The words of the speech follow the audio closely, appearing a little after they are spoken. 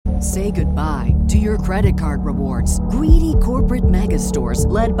Say goodbye to your credit card rewards. Greedy corporate mega stores,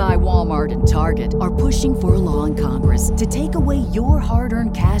 led by Walmart and Target, are pushing for a law in Congress to take away your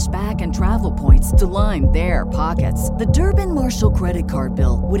hard-earned cash back and travel points to line their pockets. The Durbin-Marshall credit card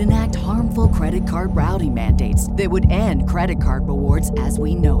bill would enact harmful credit card routing mandates that would end credit card rewards as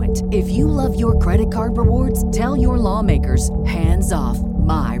we know it. If you love your credit card rewards, tell your lawmakers, hands off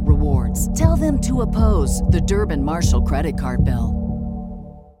my rewards. Tell them to oppose the Durbin-Marshall credit card bill.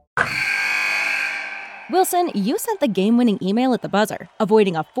 Wilson, you sent the game-winning email at the buzzer,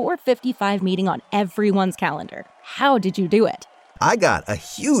 avoiding a 4:55 meeting on everyone's calendar. How did you do it? I got a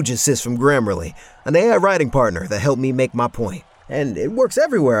huge assist from Grammarly, an AI writing partner that helped me make my point. And it works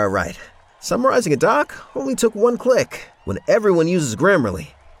everywhere I write. Summarizing a doc only took one click. When everyone uses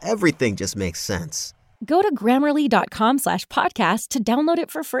Grammarly, everything just makes sense. Go to Grammarly.com/podcast to download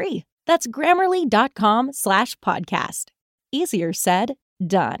it for free. That's Grammarly.com/podcast. Easier said,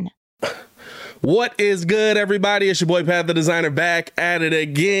 done. What is good, everybody? It's your boy Pat the Designer back at it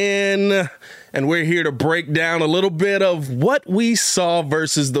again. And we're here to break down a little bit of what we saw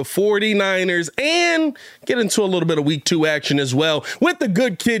versus the 49ers and get into a little bit of week 2 action as well with the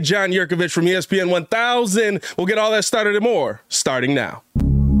good kid, John Yurkovich from ESPN 1000. We'll get all that started and more starting now.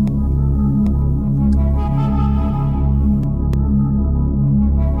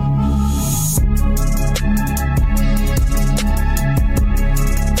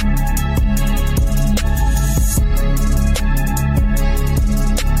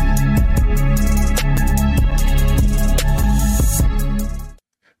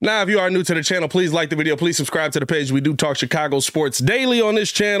 Now, if you are new to the channel, please like the video. Please subscribe to the page. We do talk Chicago sports daily on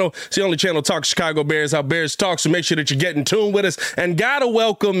this channel. It's the only channel talks Chicago Bears, how Bears talk. So make sure that you get in tune with us. And gotta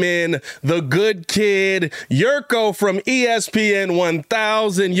welcome in the good kid, Yurko from ESPN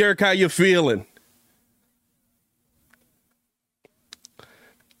 1000. Yurk, how you feeling?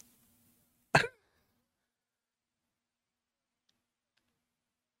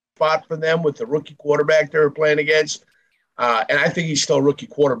 Spot for them with the rookie quarterback they were playing against. And I think he's still a rookie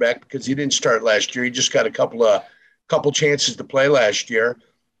quarterback because he didn't start last year. He just got a couple chances to play last year.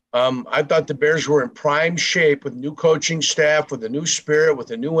 I thought the Bears were in prime shape with new coaching staff, with a new spirit, with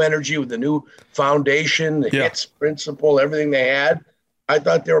a new energy, with a new foundation, the hits principle, everything they had. I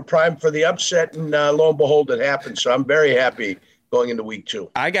thought they were primed for the upset, and lo and behold, it happened. So I'm very happy going into week 2.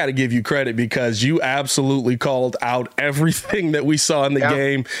 I got to give you credit because you absolutely called out everything that we saw in the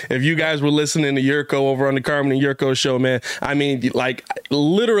game. If you guys were listening to Yurko over on the Carmen and Yurko show, man, I mean, like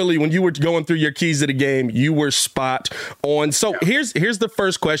literally when you were going through your keys to the game, you were spot on. So here's the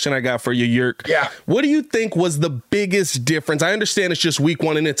first question I got for you, Yurk. Yeah. What do you think was the biggest difference? I understand it's just week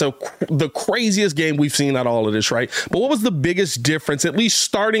 1 and it's the craziest game we've seen out of all of this, right? But what was the biggest difference, at least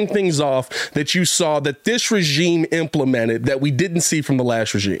starting things off, that you saw that this regime implemented that we didn't see from the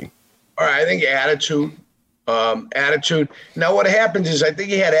last regime? All right, I think attitude. Now, what happens is I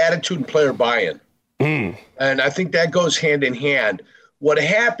think he had attitude and player buy-in. And I think that goes hand in hand. What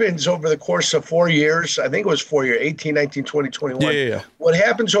happens over the course of 4 years, I think it was 4 years, 18, 19, 20, 21. Yeah. What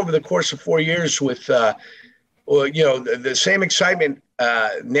happens over the course of 4 years with, the same excitement,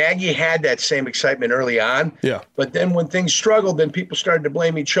 Nagy had that same excitement early on. Yeah. But then when things struggled, then people started to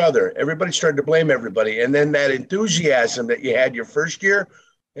blame each other. Everybody started to blame everybody. And then that enthusiasm that you had your first year,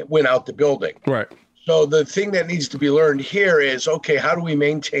 it went out the building. Right. So the thing that needs to be learned here is, okay, how do we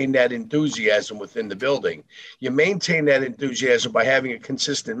maintain that enthusiasm within the building? You maintain that enthusiasm by having a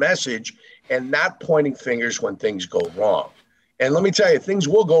consistent message and not pointing fingers when things go wrong. And let me tell you, things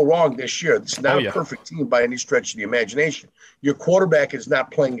will go wrong this year. It's not a perfect team by any stretch of the imagination. Your quarterback is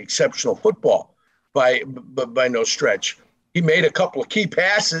not playing exceptional football by no stretch. He made a couple of key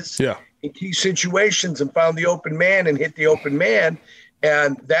passes in key situations and found the open man and hit the open man.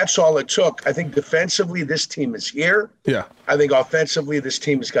 And that's all it took. I think defensively, this team is here. Yeah. I think offensively, this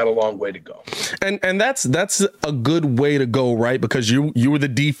team has got a long way to go. And that's a good way to go, right? Because you were the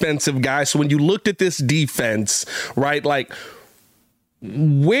defensive guy. So when you looked at this defense, right, like,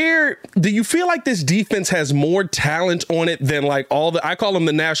 where do you feel like this defense has more talent on it than like I call them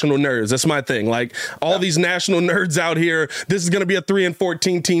the national nerds. That's my thing. Like all these national nerds out here, this is going to be a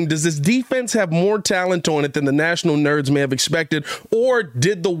 3-14 team. Does this defense have more talent on it than the national nerds may have expected? Or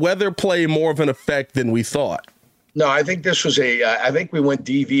did the weather play more of an effect than we thought? No, I think this was I think we went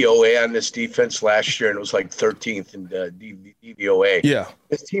DVOA on this defense last year, and it was like 13th in DVOA. Yeah.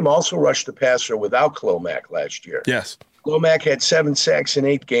 This team also rushed the passer without Khalil Mack last year. Yes. Khalil Mack had 7 sacks in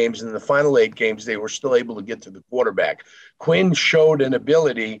 8 games, and in the final 8 games, they were still able to get to the quarterback. Quinn showed an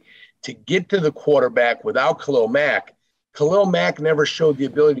ability to get to the quarterback without Khalil Mack. Khalil Mack never showed the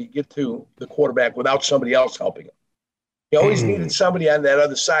ability to get to the quarterback without somebody else helping him. He always needed somebody on that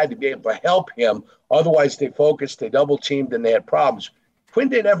other side to be able to help him. Otherwise, they focused, they double teamed, and they had problems. Quinn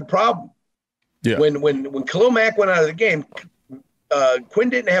didn't have a problem. Yeah. When Khalil Mack went out of the game, Quinn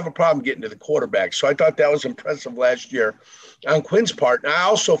didn't have a problem getting to the quarterback. So I thought that was impressive last year on Quinn's part. And I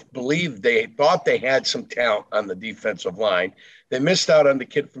also believe they thought they had some talent on the defensive line. They missed out on the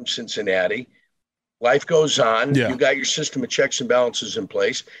kid from Cincinnati. Life goes on. Yeah. You got your system of checks and balances in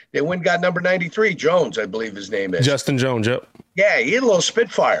place. They went and got number 93, Jones, I believe his name is. Justin Jones, yep. Yeah, he had a little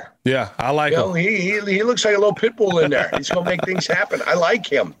Spitfire. Yeah, I like him. He looks like a little pit bull in there. He's going to make things happen. I like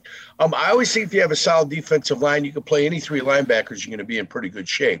him. I always think if you have a solid defensive line, you can play any three linebackers, you're going to be in pretty good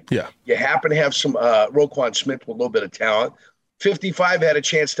shape. Yeah. You happen to have some Roquan Smith with a little bit of talent. 55 had a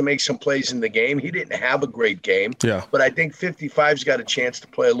chance to make some plays in the game. He didn't have a great game. Yeah. But I think 55's got a chance to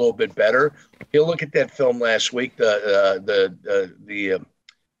play a little bit better. He'll look at that film last week. Who's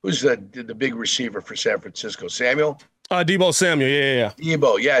the big receiver for San Francisco? Samuel? Deebo Samuel, yeah.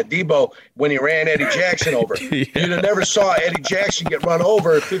 Deebo, when he ran Eddie Jackson over. Yeah. You'd have never saw Eddie Jackson get run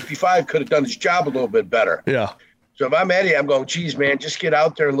over. 55 could have done his job a little bit better. Yeah. So if I'm Eddie, I'm going, geez, man, just get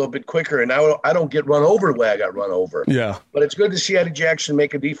out there a little bit quicker, and I don't get run over the way I got run over. Yeah. But it's good to see Eddie Jackson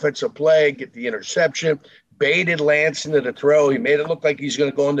make a defensive play, get the interception, baited Lance into the throw. He made it look like he's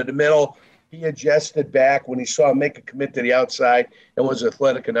going to go into the middle. He adjusted back when he saw him make a commit to the outside and was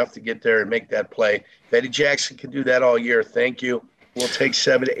athletic enough to get there and make that play. If Eddie Jackson can do that all year, thank you. We'll take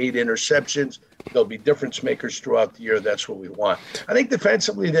 7 to 8 interceptions. They'll be difference makers throughout the year. That's what we want. I think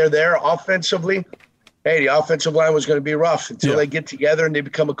defensively they're there. Offensively, hey, the offensive line was going to be rough until they get together and they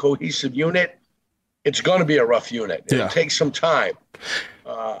become a cohesive unit. It's going to be a rough unit. It'll take some time.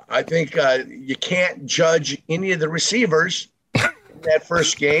 I think you can't judge any of the receivers in that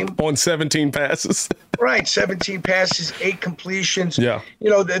first game. On 17 passes. Right, 17 passes, 8 completions. Yeah.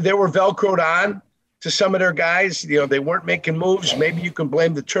 They were Velcroed on to some of their guys. They weren't making moves. Maybe you can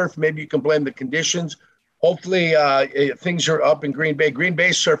blame the turf. Maybe you can blame the conditions. Hopefully things are up in Green Bay. Green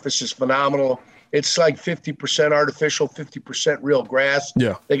Bay's surface is phenomenal. It's like 50% artificial, 50% real grass.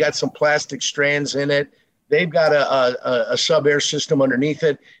 Yeah. They got some plastic strands in it. They've got a sub-air system underneath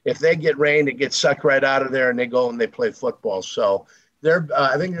it. If they get rain, it gets sucked right out of there, and they go and they play football. So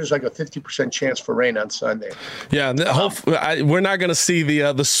I think there's like a 50% chance for rain on Sunday. Yeah, we're not going to see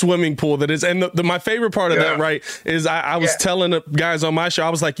the swimming pool that is. And my favorite part of that, right, is I was telling the guys on my show, I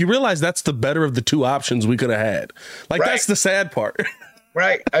was like, you realize that's the better of the two options we could have had. Like, that's the sad part.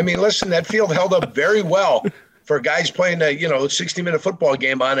 Right. I mean, listen, that field held up very well for guys playing a 60-minute football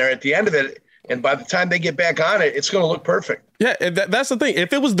game on there at the end of it. And by the time they get back on it, it's going to look perfect. Yeah, that's the thing.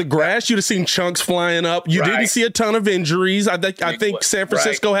 If it was the grass, you'd have seen chunks flying up. You didn't see a ton of injuries. I think San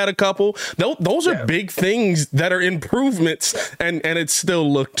Francisco had a couple. Those are big things that are improvements, and it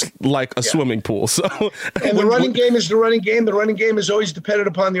still looked like a swimming pool. So, and the running game is the running game. The running game is always dependent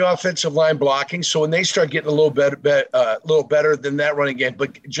upon the offensive line blocking. So when they start getting a little better than that running game,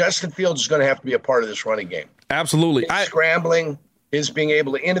 but Justin Fields is going to have to be a part of this running game. Absolutely. Scrambling. His being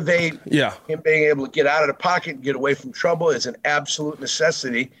able to innovate, him being able to get out of the pocket and get away from trouble is an absolute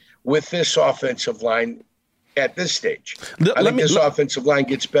necessity with this offensive line at this stage. I think this offensive line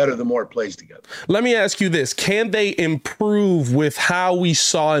gets better the more it plays together. Let me ask you this. Can they improve with how we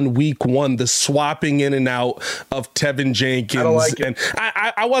saw in week 1, the swapping in and out of Tevin Jenkins? I don't like it. And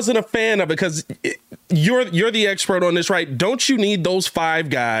I wasn't a fan of it because you're the expert on this, right? Don't you need those 5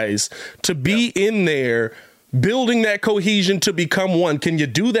 guys to be in there building that cohesion to become one? Can you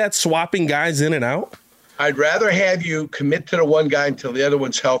do that swapping guys in and out? I'd rather have you commit to the one guy until the other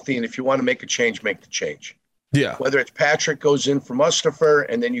one's healthy, and if you want to make a change, make the change. Yeah. Whether it's Patrick goes in for Mustafa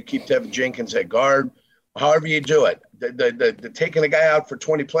and then you keep Tevin Jenkins at guard, however you do it. The taking a guy out for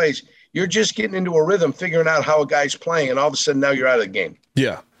 20 plays, you're just getting into a rhythm, figuring out how a guy's playing, and all of a sudden now you're out of the game.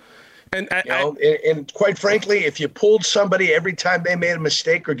 Yeah. And quite frankly, if you pulled somebody every time they made a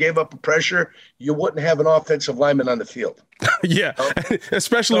mistake or gave up a pressure, you wouldn't have an offensive lineman on the field. Yeah,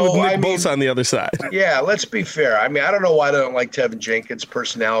 especially with Nick Bosa on the other side. Yeah, let's be fair. I mean, I don't know why I don't like Tevin Jenkins'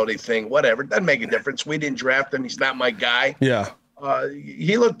 personality thing. Whatever, it doesn't make a difference. We didn't draft him. He's not my guy. Yeah.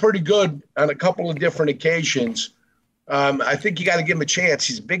 He looked pretty good on a couple of different occasions. I think you got to give him a chance.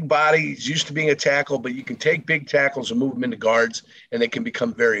 He's a big body. He's used to being a tackle, but you can take big tackles and move them into guards, and they can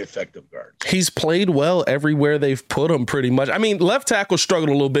become very effective guards. He's played well everywhere they've put him pretty much. I mean, left tackle struggled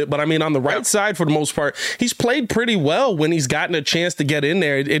a little bit, but I mean, on the right side, for the most part, he's played pretty well when he's gotten a chance to get in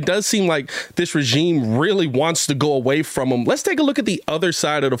there. It does seem like this regime really wants to go away from him. Let's take a look at the other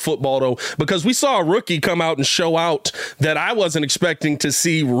side of the football, though, because we saw a rookie come out and show out that I wasn't expecting to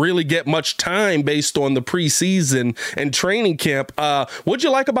see really get much time based on the preseason. and training camp. What'd you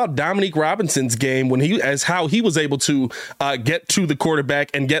like about Dominique Robinson's game when how he was able to get to the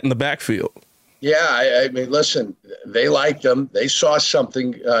quarterback and get in the backfield? Yeah, I mean, listen, they liked him. They saw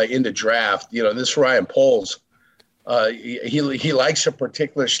something in the draft. This Ryan Poles, he likes a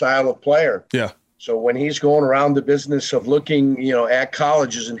particular style of player. Yeah. So when he's going around the business of looking, at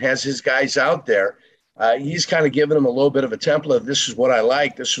colleges and has his guys out there, he's kind of giving them a little bit of a template of this is what I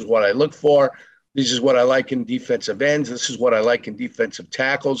like, this is what I look for, this is what I like in defensive ends, this is what I like in defensive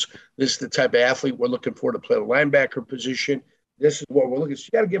tackles, this is the type of athlete we're looking for to play the linebacker position. This is what we're looking for.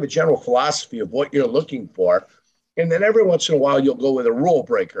 You got to give a general philosophy of what you're looking for. And then every once in a while, you'll go with a rule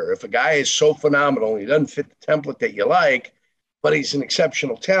breaker. If a guy is so phenomenal, he doesn't fit the template that you like, but he's an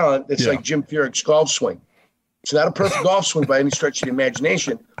exceptional talent, it's like Jim Furyk's golf swing. It's not a perfect golf swing by any stretch of the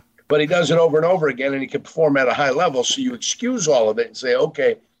imagination, but he does it over and over again, and he can perform at a high level. So you excuse all of it and say,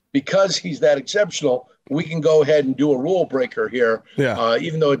 okay, because he's that exceptional, we can go ahead and do a rule breaker here. Yeah.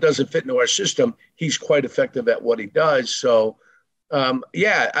 Even though it doesn't fit into our system, he's quite effective at what he does. So,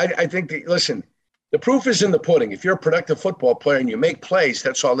 I think listen, the proof is in the pudding. If you're a productive football player and you make plays,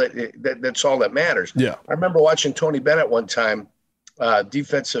 that's all that's all that matters. Yeah. I remember watching Tony Bennett one time,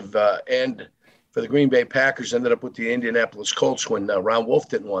 defensive end for the Green Bay Packers, ended up with the Indianapolis Colts when Ron Wolf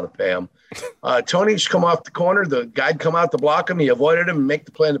didn't want to pay him. Tony's come off the corner. The guy'd come out to block him. He avoided him and make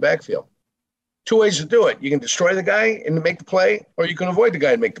the play in the backfield. Two ways to do it. You can destroy the guy and make the play, or you can avoid the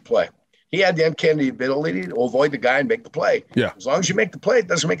guy and make the play. He had the uncanny ability to avoid the guy and make the play. Yeah. As long as you make the play, it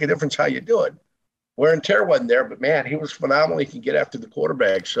doesn't make a difference how you do it. Wear and tear wasn't there, but, man, he was phenomenal. He can get after the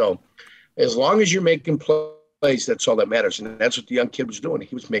quarterback. So as long as you're making plays, that's all that matters. And that's what the young kid was doing.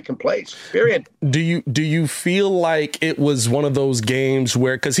 He was making plays, period. Do you feel like it was one of those games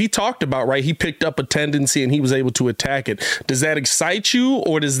where, because he talked about, right, he picked up a tendency and he was able to attack it. Does that excite you,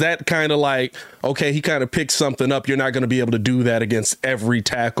 or does that kind of like, okay, he kind of picked something up, you're not going to be able to do that against every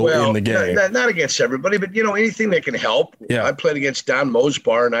tackle in the game? Not against everybody, but, anything that can help. Yeah. I played against Don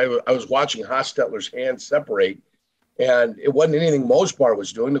Mosbar, and I was watching Hostetler's hands separate, and it wasn't anything Mosbar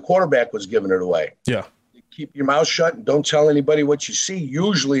was doing. The quarterback was giving it away. Yeah. Keep your mouth shut and don't tell anybody what you see,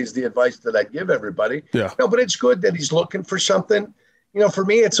 usually is the advice that I give everybody. Yeah. No, but it's good that he's looking for something. For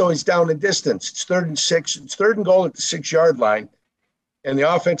me, it's always down in distance. It's 3rd and 6. It's 3rd and goal at the 6-yard line. And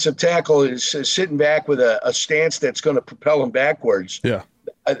the offensive tackle is sitting back with a stance that's going to propel him backwards. Yeah.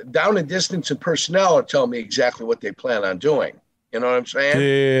 Down in distance and personnel are telling me exactly what they plan on doing. You know what I'm saying?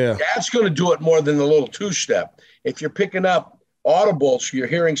 Yeah. That's going to do it more than the little two-step. If you're picking up audibles, you're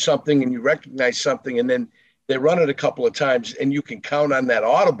hearing something and you recognize something, and then they run it a couple of times and you can count on that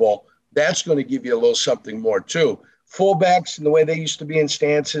audible, that's going to give you a little something more too. Fullbacks, and the way they used to be in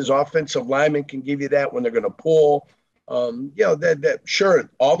stances, offensive linemen can give you that when they're going to pull. Sure,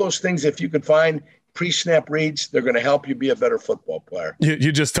 all those things, if you could find pre-snap reads, they're going to help you be a better football player.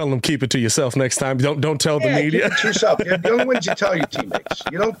 You just tell them keep it to yourself next time. Don't tell the media. Keep it to yourself. The only ones you tell your teammates.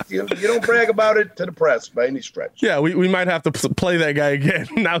 You don't brag about it to the press by any stretch. Yeah, we might have to play that guy again.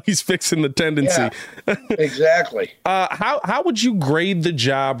 Now he's fixing the tendency. Yeah, exactly. How would you grade the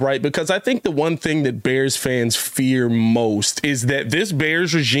job, right? Because I think the one thing that Bears fans fear most is that this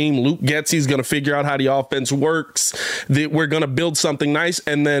Bears regime, Luke Getsy, is going to figure out how the offense works, that we're going to build something nice,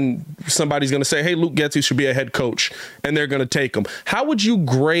 and then somebody's going to say, hey, Luke Getsy should be a head coach, and they're going to take him. How would you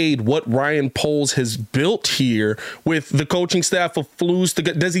grade what Ryan Poles has built here with the coaching staff of Flus?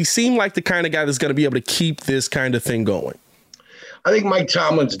 Does he seem like the kind of guy that's going to be able to keep this kind of thing going? I think Mike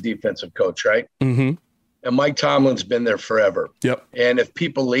Tomlin's a defensive coach, right? Mm-hmm. And Mike Tomlin's been there forever. Yep. And if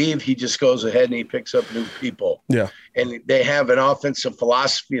people leave, he just goes ahead and he picks up new people. Yeah. And they have an offensive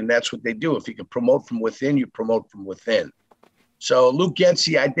philosophy, and that's what they do. If you can promote from within, you promote from within. So Luke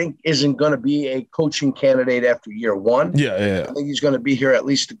Getsy, I think, isn't going to be a coaching candidate after year one. Yeah. I think he's going to be here at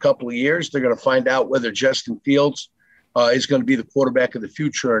least a couple of years. They're going to find out whether Justin Fields is going to be the quarterback of the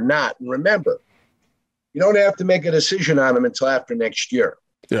future or not. And remember, you don't have to make a decision on him until after next year.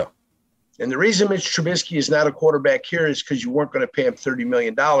 Yeah. And the reason Mitch Trubisky is not a quarterback here is because you weren't going to pay him $30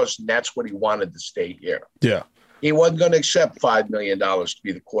 million, and that's what he wanted to stay here. Yeah. He wasn't going to accept $5 million to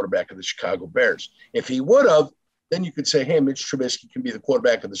be the quarterback of the Chicago Bears. If he would have, then you could say, hey, Mitch Trubisky can be the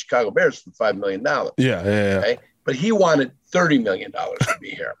quarterback of the Chicago Bears for $5 million. Yeah. Okay? But he wanted $30 million to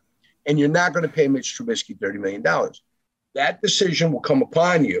be here. And you're not going to pay Mitch Trubisky $30 million. That decision will come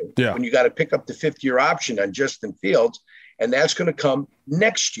upon you when you got to pick up the 5th-year option on Justin Fields, and that's going to come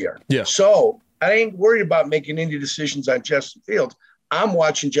next year. Yeah. So I ain't worried about making any decisions on Justin Fields. I'm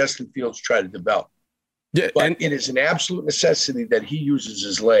watching Justin Fields try to develop. Yeah, but it is an absolute necessity that he uses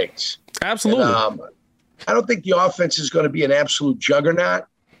his legs. Absolutely. And, I don't think the offense is going to be an absolute juggernaut,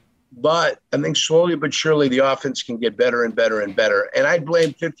 But I think slowly but surely the offense can get better and better and better. And I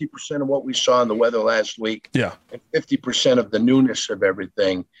blame 50% of what we saw in the weather last week. Yeah. And 50% of the newness of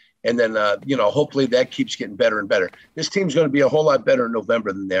everything. And then, hopefully that keeps getting better and better. This team's going to be a whole lot better in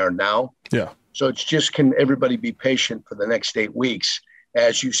November than they are now. Yeah. So it's just, can everybody be patient for the next 8 weeks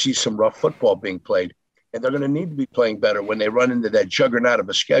as you see some rough football being played? And they're going to need to be playing better when they run into that juggernaut of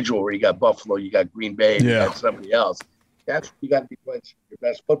a schedule where you got Buffalo, you got Green Bay, you got somebody else. That's what you got to be playing your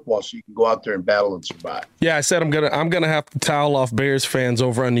best football so you can go out there and battle and survive. Yeah, I said I'm gonna have to towel off Bears fans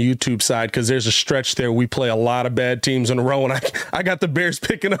over on the YouTube side because there's a stretch there we play a lot of bad teams in a row, and I got the Bears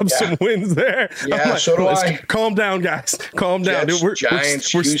picking up some wins there. Yeah, so do I. Calm down, guys. Calm down. Jets,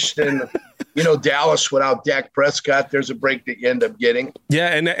 Giants, Houston. Dallas without Dak Prescott, there's a break that you end up getting.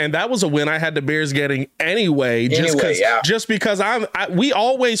 Yeah, and that was a win I had the Bears getting anyway. Just because we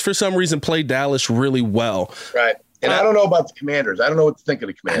always for some reason play Dallas really well. Right. And I don't know about the Commanders. I don't know what to think of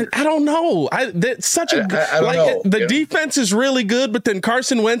the Commanders. I don't know. That's such a I don't know. The defense is really good, but then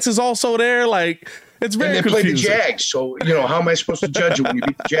Carson Wentz is also there. Like, it's very and they confusing. play the Jags, so how am I supposed to judge it when you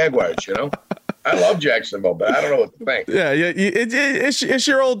beat the Jaguars? I love Jacksonville, but I don't know what to think. Yeah, it's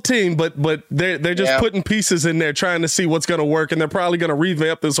your old team, but they're just putting pieces in there, trying to see what's going to work, and they're probably going to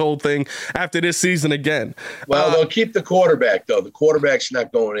revamp this whole thing after this season again. Well, they'll keep the quarterback though. The quarterback's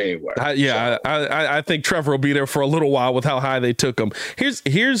not going anywhere. I think Trevor will be there for a little while with how high they took him.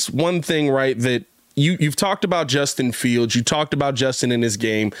 Here's one thing, right? That you've talked about Justin Fields, you talked about Justin in his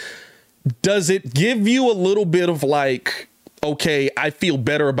game. Does it give you a little bit of like, okay, I feel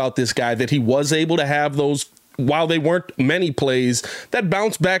better about this guy that he was able to have those, while they weren't many plays, that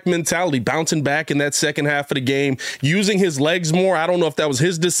bounce back mentality, bouncing back in that second half of the game, using his legs more. I don't know if that was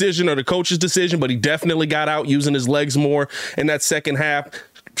his decision or the coach's decision, but he definitely got out using his legs more in that second half,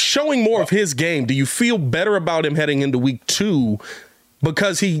 showing more of his game. Do you feel better about him heading into week 2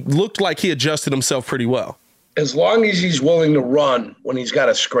 because he looked like he adjusted himself pretty well? As long as he's willing to run when he's got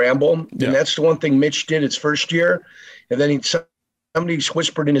to scramble, and that's the one thing Mitch did his first year, and then somebody's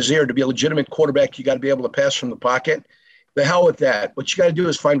whispered in his ear, to be a legitimate quarterback, you got to be able to pass from the pocket. The hell with that. What you got to do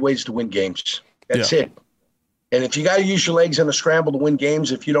is find ways to win games. That's it. And if you got to use your legs in a scramble to win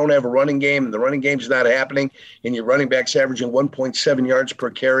games, if you don't have a running game and the running game's not happening and your running back's averaging 1.7 yards per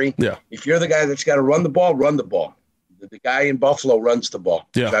carry, if you're the guy that's got to run the ball, run the ball. The guy in Buffalo runs the ball,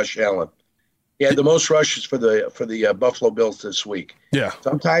 Josh Allen. He had the most rushes for the Buffalo Bills this week. Yeah.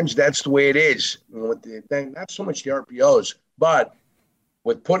 Sometimes that's the way it is. Not so much the RPOs, but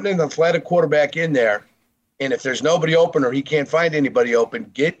with putting an athletic quarterback in there, and if there's nobody open or he can't find anybody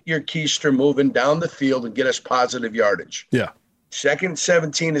open, get your keister moving down the field and get us positive yardage. Yeah. 2nd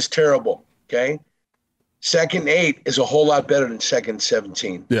 17 is terrible, okay? 2nd 8 is a whole lot better than 2nd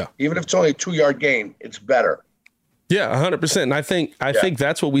 17. Yeah. Even if it's only a 2-yard gain, it's better. Yeah, 100%. And I think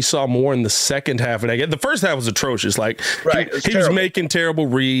that's what we saw more in the second half of that game. The first half was atrocious. Like, he was making terrible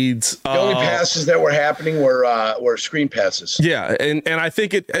reads. The only passes that were happening were screen passes. Yeah, and I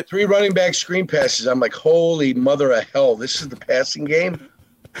think 3 running back screen passes. I'm like, holy mother of hell! This is the passing game.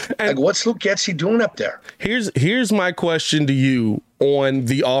 Like, what's Luke Getsy doing up there? Here's my question to you on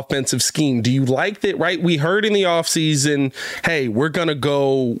the offensive scheme. Do you like that, right? We heard in the offseason, hey, we're going to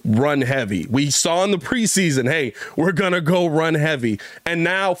go run heavy. We saw in the preseason, hey, we're going to go run heavy. And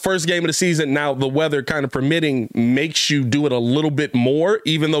now, first game of the season, now the weather kind of permitting makes you do it a little bit more,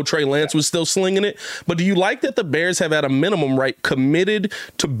 even though Trey Lance was still slinging it. But do you like that the Bears have at a minimum, right, committed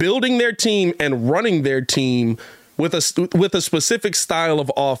to building their team and running their team with a specific style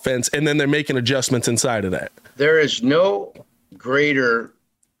of offense, and then they're making adjustments inside of that? There is no greater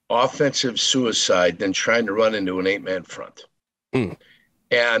offensive suicide than trying to run into an 8-man front.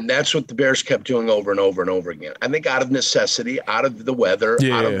 And that's what the Bears kept doing over and over and over again. I think out of necessity, out of the weather,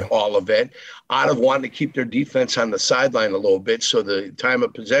 out of all of it, out of wanting to keep their defense on the sideline a little bit so the time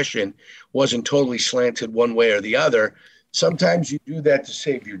of possession wasn't totally slanted one way or the other. Sometimes you do that to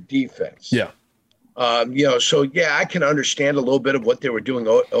save your defense. Yeah. I can understand a little bit of what they were doing,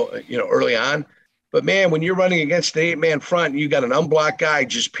 early on. But, man, when you're running against the 8-man front and you got an unblocked guy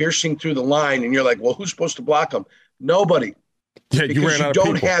just piercing through the line and you're like, well, who's supposed to block him? Nobody. Yeah, because you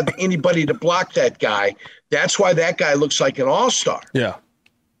don't have anybody to block that guy. That's why that guy looks like an all-star. Yeah.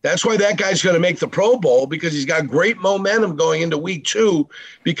 That's why that guy's going to make the Pro Bowl, because he's got great momentum going into week 2,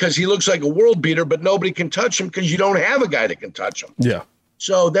 because he looks like a world beater, but nobody can touch him because you don't have a guy that can touch him. Yeah.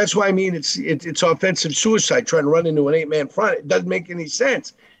 So that's why I mean it's offensive suicide trying to run into an 8-man front. It doesn't make any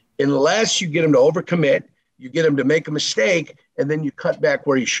sense unless you get him to overcommit, you get him to make a mistake, and then you cut back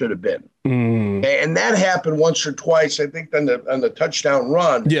where he should have been. And that happened once or twice, I think, on the touchdown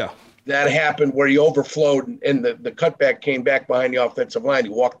run. Yeah. that happened where he overflowed and the cutback came back behind the offensive line. He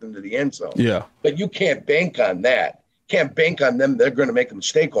walked into the end zone. Yeah. But you can't bank on that. Can't bank on them. They're going to make a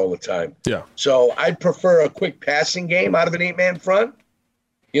mistake all the time. Yeah. So I'd prefer a quick passing game out of an 8-man front.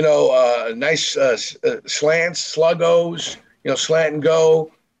 Nice slants, sluggos, slant and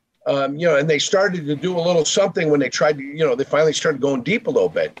go. And they started to do a little something when they tried to, they finally started going deep a little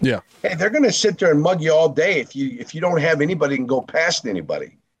bit. Yeah. Hey, they're going to sit there and mug you all day if you don't have anybody who can go past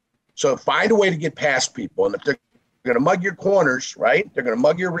anybody. So find a way to get past people. And if they're going to mug your corners, right, they're going to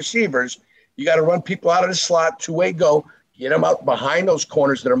mug your receivers, you got to run people out of the slot, two-way go, get them out behind those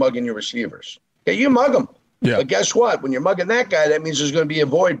corners that are mugging your receivers. Okay, you mug them. Yeah. But guess what? When you're mugging that guy, that means there's going to be a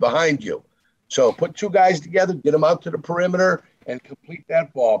void behind you. So put two guys together, get them out to the perimeter, and complete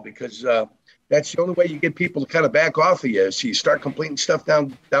that ball because that's the only way you get people to kind of back off of you is you start completing stuff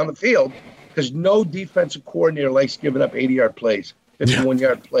down the field because no defensive coordinator likes giving up 80-yard plays,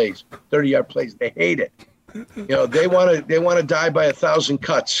 51-yard plays, 30-yard plays. They hate it. They want to die by 1,000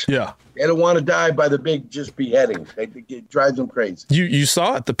 cuts. Yeah. They don't want to die by the big just beheading. It drives them crazy. You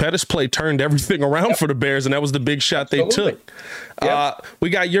saw it. The Pettis play turned everything around for the Bears, and that was the big shot they took. Yep. We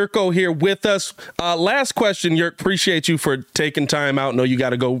got Yurko here with us. Last question, Yurk. Appreciate you for taking time out. Know you got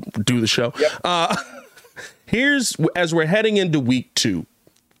to go do the show. Yep. Here's as we're heading into week 2.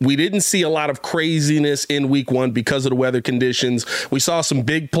 We didn't see a lot of craziness in week 1 because of the weather conditions. We saw some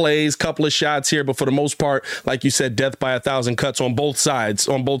big plays, couple of shots here, but for the most part, like you said, death by 1,000 cuts on both sides,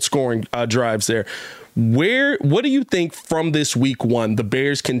 on both scoring drives there. What do you think from this week 1 the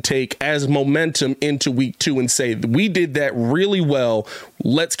Bears can take as momentum into week 2 and say, we did that really well.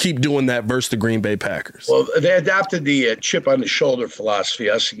 Let's keep doing that versus the Green Bay Packers? Well, they adopted the chip on the shoulder philosophy,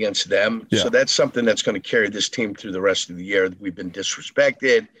 us against them. Yeah. So that's something that's going to carry this team through the rest of the year. We've been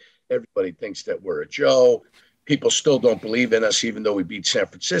disrespected. Everybody thinks that we're a Joe. People still don't believe in us, even though we beat San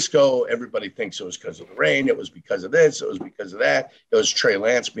Francisco. Everybody thinks it was because of the rain. It was because of this. It was because of that. It was Trey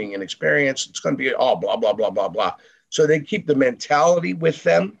Lance being inexperienced. It's going to be all blah, blah, blah, blah, blah. So they keep the mentality with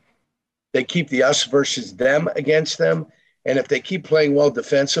them. They keep the us versus them against them. And if they keep playing well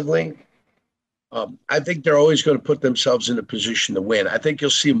defensively, I think they're always going to put themselves in a position to win. I think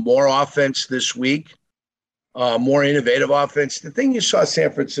you'll see more offense this week, more innovative offense. The thing you saw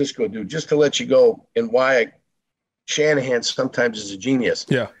San Francisco do, just to let you go and why Shanahan sometimes is a genius.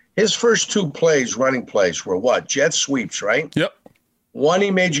 Yeah. His first 2 plays, running plays, were what? Jet sweeps, right? Yep. One,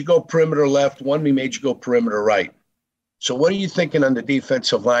 he made you go perimeter left. One, he made you go perimeter right. So what are you thinking on the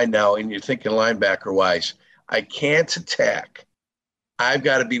defensive line now? And you're thinking linebacker-wise, I can't attack. I've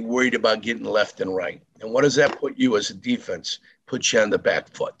got to be worried about getting left and right. And what does that put you as a defense? Puts you on the back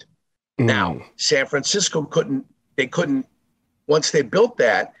foot. Now, San Francisco couldn't, once they built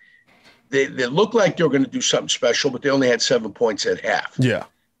that, they looked like they were going to do something special, but they only had 7 points at half. Yeah.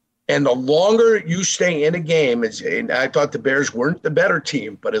 And the longer you stay in a game, and I thought the Bears weren't the better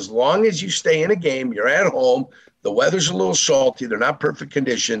team, but as long as you stay in a game, you're at home, the weather's a little salty, they're not perfect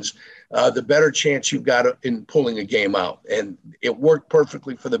conditions, the better chance you've got in pulling a game out. And it worked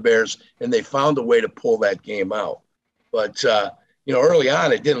perfectly for the Bears, and they found a way to pull that game out. But, early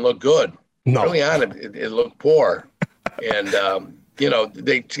on, it didn't look good. No. Early on, it looked poor. And,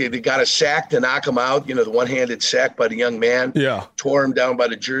 they got a sack to knock him out, the one-handed sack by the young man. Yeah. Tore him down by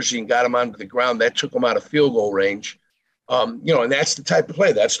the jersey and got him onto the ground. That took him out of field goal range. And that's the type of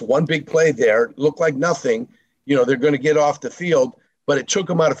play. That's the one big play there. It looked like nothing. They're going to get off the field, but it took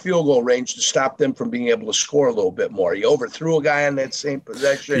them out of field goal range to stop them from being able to score a little bit more. He overthrew a guy on that same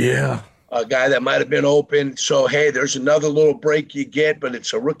possession. Yeah. A guy that might have been open. So, hey, there's another little break you get, but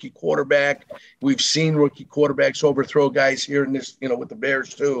it's a rookie quarterback. We've seen rookie quarterbacks overthrow guys here in this, with the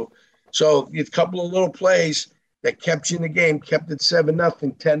Bears too. So a couple of little plays that kept you in the game, kept it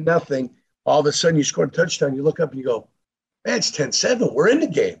 7-0, 10-0. All of a sudden you scored a touchdown. You look up and you go, man, it's 10-7. We're in the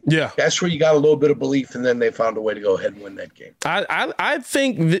game. Yeah. That's where you got a little bit of belief, and then they found a way to go ahead and win that game. I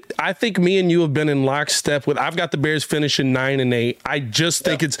think me and you have been in lockstep with. I've got the Bears finishing 9-8. I just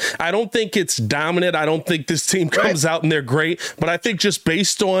think I don't think it's dominant. I don't think this team comes out and they're great. But I think just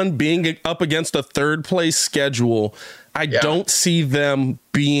based on being up against a third place schedule, I don't see them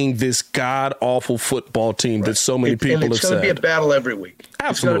being this god-awful football team that so many people have said. It's going to be a battle every week.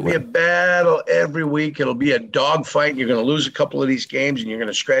 Absolutely. It's going to be a battle every week. It'll be a dogfight. You're going to lose a couple of these games, and you're going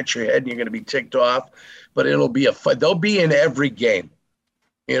to scratch your head, and you're going to be ticked off. But it'll be a fight. They'll be in every game.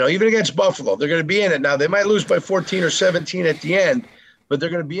 Even against Buffalo, they're going to be in it. Now, they might lose by 14 or 17 at the end, but they're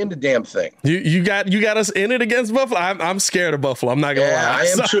going to be in the damn thing. You got us in it against Buffalo. I'm scared of Buffalo. I'm not gonna lie. I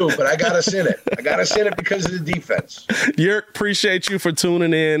am too, but I got us in it. I got us in it because of the defense. Yerk, appreciate you for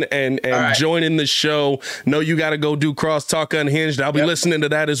tuning in and joining the show. Know you got to go do Crosstalk Unhinged. I'll be listening to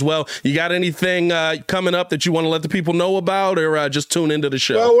that as well. You got anything coming up that you want to let the people know about, or just tune into the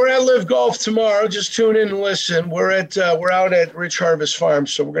show? Well, we're at Live Golf tomorrow. Just tune in and listen. We're out at Rich Harvest Farm,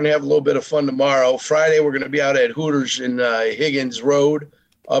 so we're going to have a little bit of fun tomorrow. Friday, we're going to be out at Hooters in Higgins Road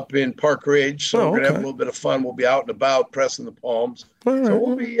up in Park Ridge. So we're going to have a little bit of fun. We'll be out and about pressing the palms. Right. So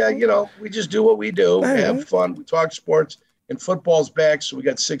we'll be, we just do what we do. We have fun. We talk sports. And football's back, so we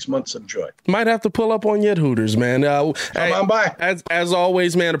got 6 months of joy. Might have to pull up on you at Hooters, man. Come on by. As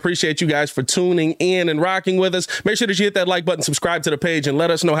always, man, appreciate you guys for tuning in and rocking with us. Make sure that you hit that like button, subscribe to the page, and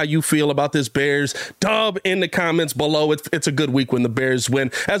let us know how you feel about this Bears dub in the comments below. It's a good week when the Bears win.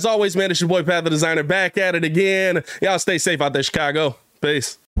 As always, man, it's your boy, Pat the Designer, back at it again. Y'all stay safe out there, Chicago.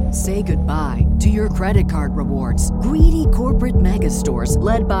 Peace. Say goodbye to your credit card rewards. Greedy corporate mega stores,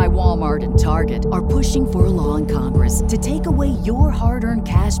 led by Walmart and Target, are pushing for a law in Congress to take away your hard-earned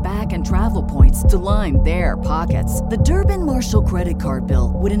cash back and travel points to line their pockets. The Durbin-Marshall credit card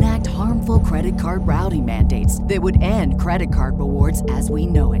bill would enact harmful credit card routing mandates that would end credit card rewards as we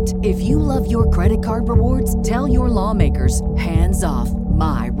know it. If you love your credit card rewards, tell your lawmakers, hands off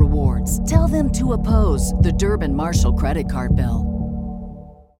my rewards. Tell them to oppose the Durbin-Marshall credit card bill.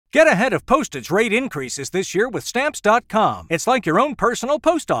 Get ahead of postage rate increases this year with Stamps.com. It's like your own personal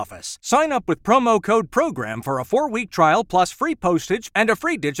post office. Sign up with promo code PROGRAM for a 4-week trial plus free postage and a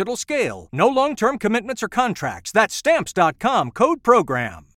free digital scale. No long-term commitments or contracts. That's Stamps.com, code PROGRAM.